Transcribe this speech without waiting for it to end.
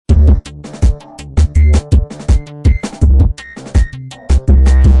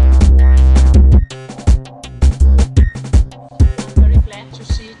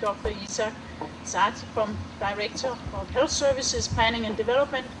Birna Speach from Director of Health Services, Planning and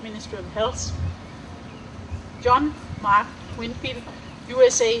Development, Ministry of Health. John Mark Winfield,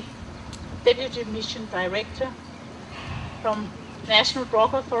 USA Deputy Mission Director. From National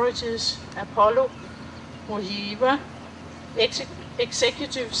Drug Authorities, Apollo Mohiva,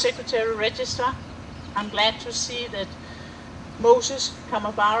 Executive Secretary Registrar. I'm glad to see that Moses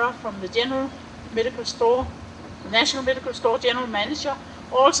Kamabara from the National Medical Store General Manager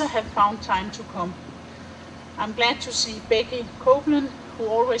also have found time to come. I'm glad to see Becky Copeland, who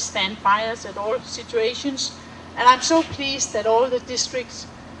always stand by us at all situations. And I'm so pleased that all the districts,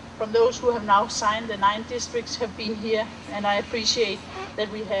 from those who have now signed, the 9 districts, have been here. And I appreciate that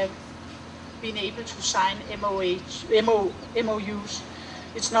we have been able to sign MOUs.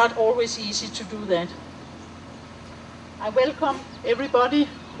 It's not always easy to do that. I welcome everybody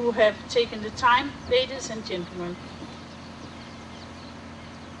who have taken the time, ladies and gentlemen.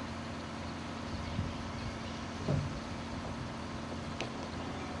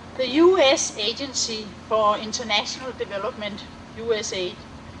 The U.S. Agency for International Development, USAID,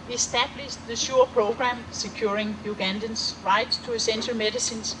 established the SURE program securing Ugandans' rights to essential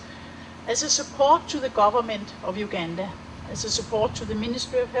medicines as a support to the government of Uganda, as a support to the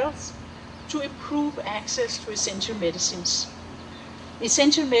Ministry of Health, to improve access to essential medicines.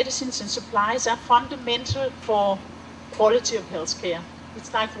 Essential medicines and supplies are fundamental for quality of healthcare.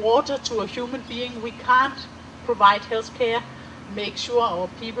 It's like water to a human being. We can't provide healthcare, make sure our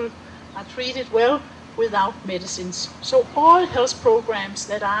people are treated well without medicines. So all health programs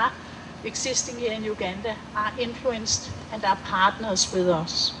that are existing here in Uganda are influenced and are partners with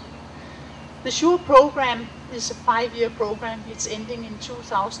us. The SURE program is a 5-year program. It's ending in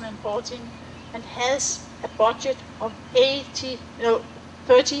 2014 and has a budget of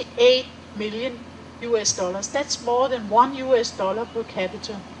 38 million US dollars. That's more than $1 US per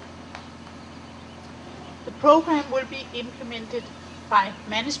capita. The program will be implemented by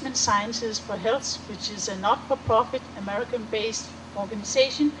Management Sciences for Health, which is a not-for-profit American-based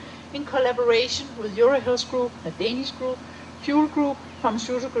organization in collaboration with EuroHealth Group, a Danish group, Fuel Group,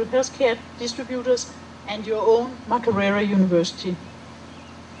 pharmaceutical healthcare distributors, and your own Makerere University.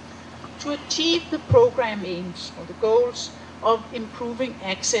 To achieve the program aims or the goals of improving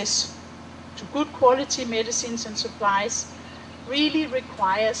access to good quality medicines and supplies really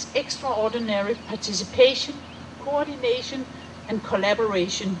requires extraordinary participation, coordination, and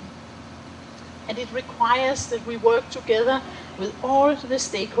collaboration. And it requires that we work together with all the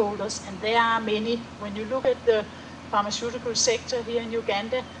stakeholders, and there are many. When you look at the pharmaceutical sector here in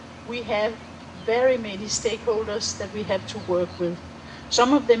Uganda, we have very many stakeholders that we have to work with.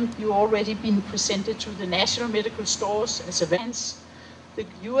 Some of them you already been presented to the national medical stores as events, the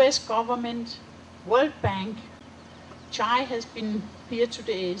US government, World Bank, CHAI has been here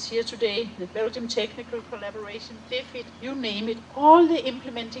today, is here today, the Belgium Technical Collaboration, DFID, you name it, all the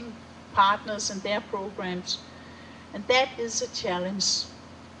implementing partners and their programs. And that is a challenge.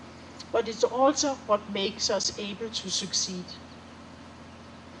 But it's also what makes us able to succeed.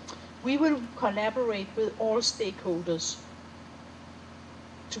 We will collaborate with all stakeholders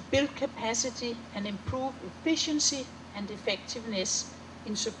to build capacity and improve efficiency and effectiveness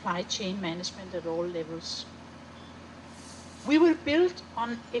in supply chain management at all levels. We will build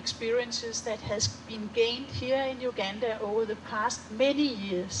on experiences that has been gained here in Uganda over the past many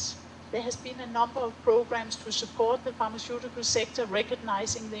years. There has been a number of programs to support the pharmaceutical sector,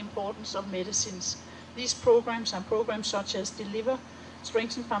 recognizing the importance of medicines. These programs are programs such as DELIVER,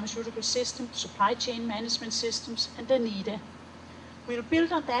 Strengthen Pharmaceutical Systems, Supply Chain Management Systems, and ANIDA. We'll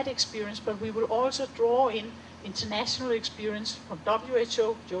build on that experience, but we will also draw in international experience from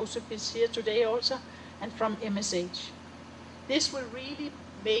WHO, Joseph is here today also, and from MSH. This will really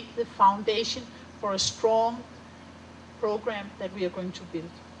make the foundation for a strong program that we are going to build.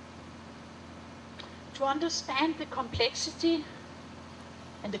 To understand the complexity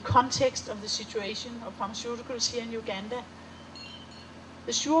and the context of the situation of pharmaceuticals here in Uganda,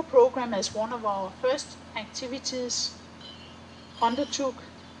 the SURE program, as one of our first activities, undertook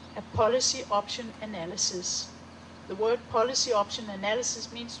a policy option analysis. The word policy option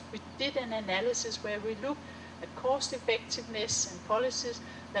analysis means we did an analysis where we looked at cost effectiveness and policies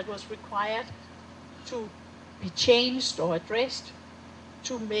that was required to be changed or addressed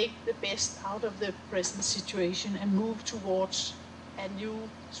to make the best out of the present situation and move towards a new,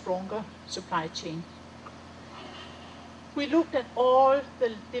 stronger supply chain. We looked at all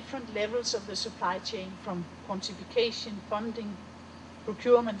the different levels of the supply chain, from quantification, funding,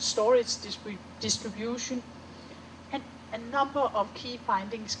 procurement, storage, distribution, and a number of key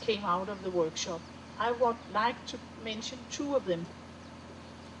findings came out of the workshop. I would like to mention 2 of them.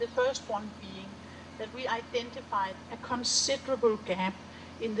 The first one being that we identified a considerable gap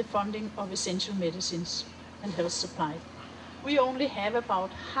in the funding of essential medicines and health supply. We only have about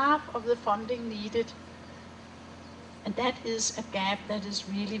half of the funding needed, and that is a gap that is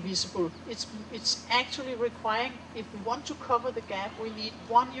really visible. It's actually requiring, if we want to cover the gap, we need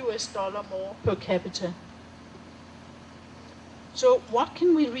 $1 more per capita. So what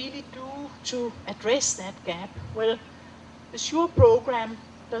can we really do to address that gap? Well, the SURE program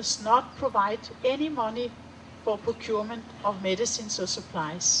does not provide any money for procurement of medicines or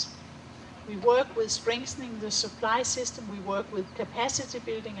supplies. We work with strengthening the supply system, we work with capacity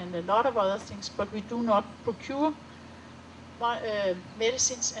building and a lot of other things, but we do not procure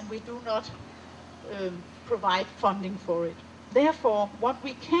medicines, and we do not provide funding for it. Therefore, what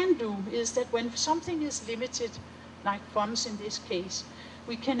we can do is that when something is limited, like funds in this case,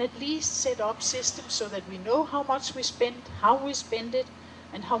 we can at least set up systems so that we know how much we spend, how we spend it,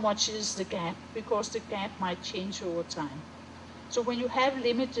 and how much is the gap, because the gap might change over time. So when you have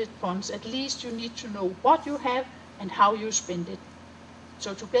limited funds, at least you need to know what you have and how you spend it.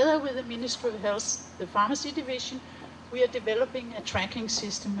 So together with the Ministry of Health, the Pharmacy Division, we are developing a tracking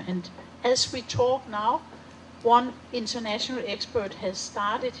system, and as we talk now, one international expert has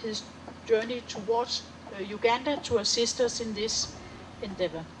started his journey towards Uganda to assist us in this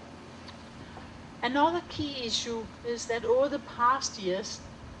endeavor. Another key issue is that over the past years,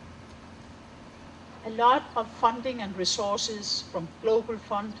 a lot of funding and resources from Global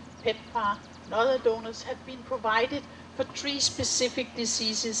Fund, PEPFAR, and other donors have been provided for 3 specific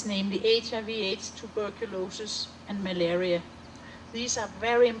diseases, namely HIV/AIDS, tuberculosis, and malaria. These are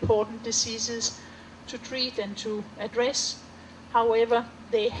very important diseases to treat and to address. However,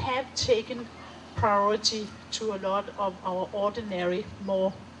 they have taken priority to a lot of our ordinary,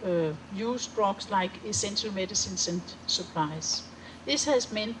 more used drugs like essential medicines and supplies. This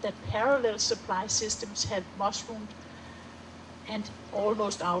has meant that parallel supply systems have mushroomed and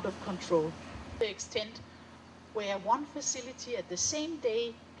almost out of control. To the extent where one facility at the same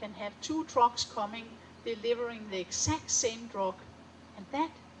day can have 2 trucks coming, delivering the exact same drug, and that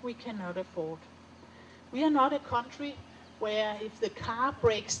we cannot afford. We are not a country where if the car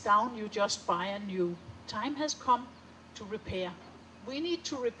breaks down, you just buy a new. Time has come to repair. We need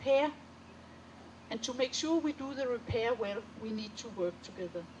to repair, and to make sure we do the repair well, we need to work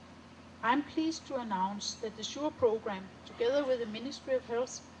together. I'm pleased to announce that the SURE program, together with the Ministry of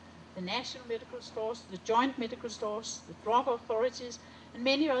Health, the national medical stores, the joint medical stores, the drug authorities, and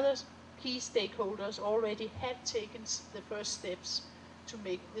many other key stakeholders already have taken the first steps to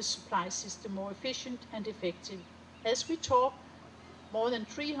make the supply system more efficient and effective. As we talk, more than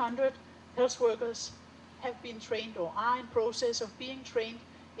 300 health workers have been trained or are in process of being trained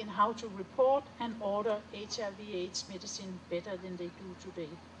in how to report and order HIV/AIDS medicine better than they do today.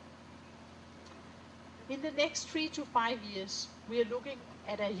 In the next 3 to 5 years, we are looking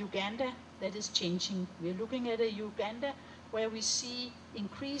at a Uganda that is changing. We are looking at a Uganda where we see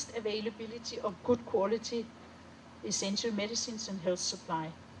increased availability of good quality essential medicines and health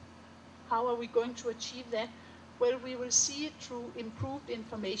supply. How are we going to achieve that? Well, we will see it through improved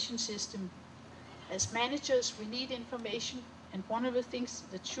information system. As managers, we need information, and one of the things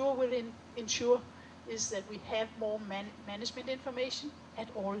that SURE will ensure is that we have more management information at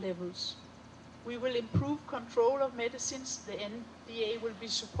all levels. We will improve control of medicines. The NDA will be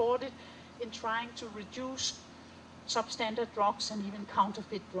supported in trying to reduce substandard drugs and even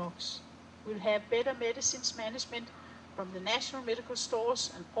counterfeit drugs. We'll have better medicines management from the national medical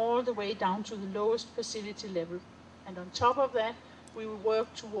stores and all the way down to the lowest facility level. And on top of that, we will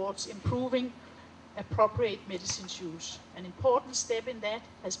work towards improving appropriate medicines use. An important step in that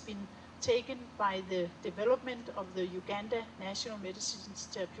has been taken by the development of the Uganda National Medicines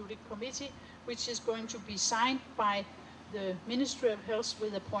Therapeutic Committee, which is going to be signed by the Ministry of Health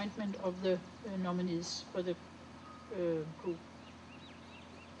with appointment of the nominees for the group.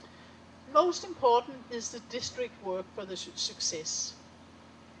 Most important is the district work for the success.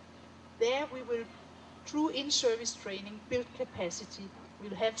 There we will, through in-service training, build capacity.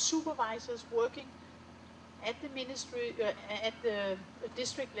 We'll have supervisors working at the ministry, at the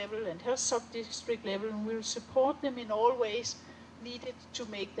district level and health sub-district level, and we'll support them in all ways needed to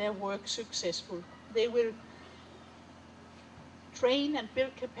make their work successful. They will train and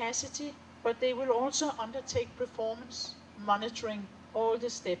build capacity, but they will also undertake performance monitoring all the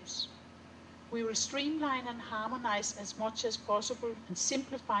steps. We will streamline and harmonize as much as possible and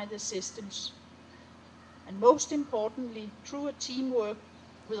simplify the systems. And most importantly, through a teamwork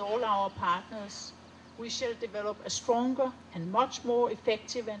with all our partners, we shall develop a stronger and much more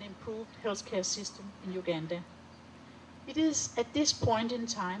effective and improved healthcare system in Uganda. It is at this point in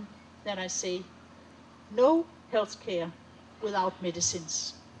time that I say, no healthcare without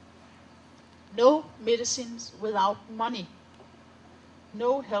medicines. No medicines without money.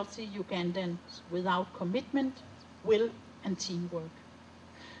 No healthy Ugandans without commitment, will, and teamwork.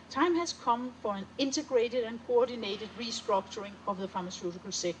 Time has come for an integrated and coordinated restructuring of the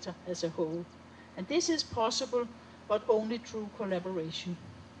pharmaceutical sector as a whole. And this is possible, but only through collaboration.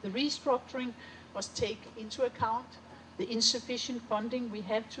 The restructuring must take into account the insufficient funding we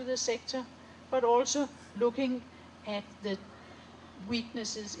have to the sector, but also looking at the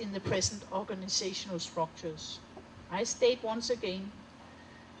weaknesses in the present organizational structures. I state once again,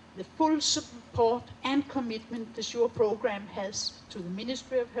 the full support and commitment the SURE program has to the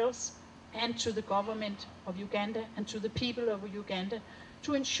Ministry of Health and to the government of Uganda and to the people of Uganda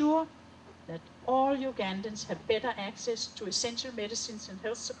to ensure that all Ugandans have better access to essential medicines and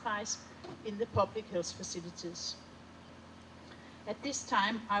health supplies in the public health facilities. At this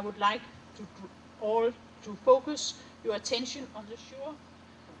time, I would like to focus your attention on the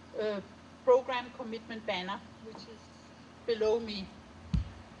SURE program commitment banner, which is below me.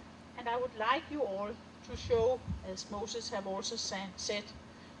 And I would like you all to show, as Moses have also said,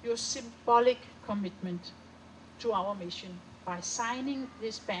 your symbolic commitment to our mission by signing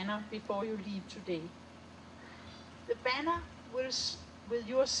this banner before you leave today. The banner will, with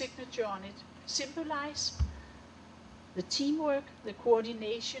your signature on it, symbolize the teamwork, the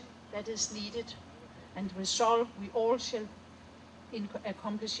coordination that is needed, and resolve we all shall in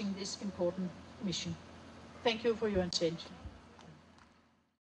accomplishing this important mission. Thank you for your attention.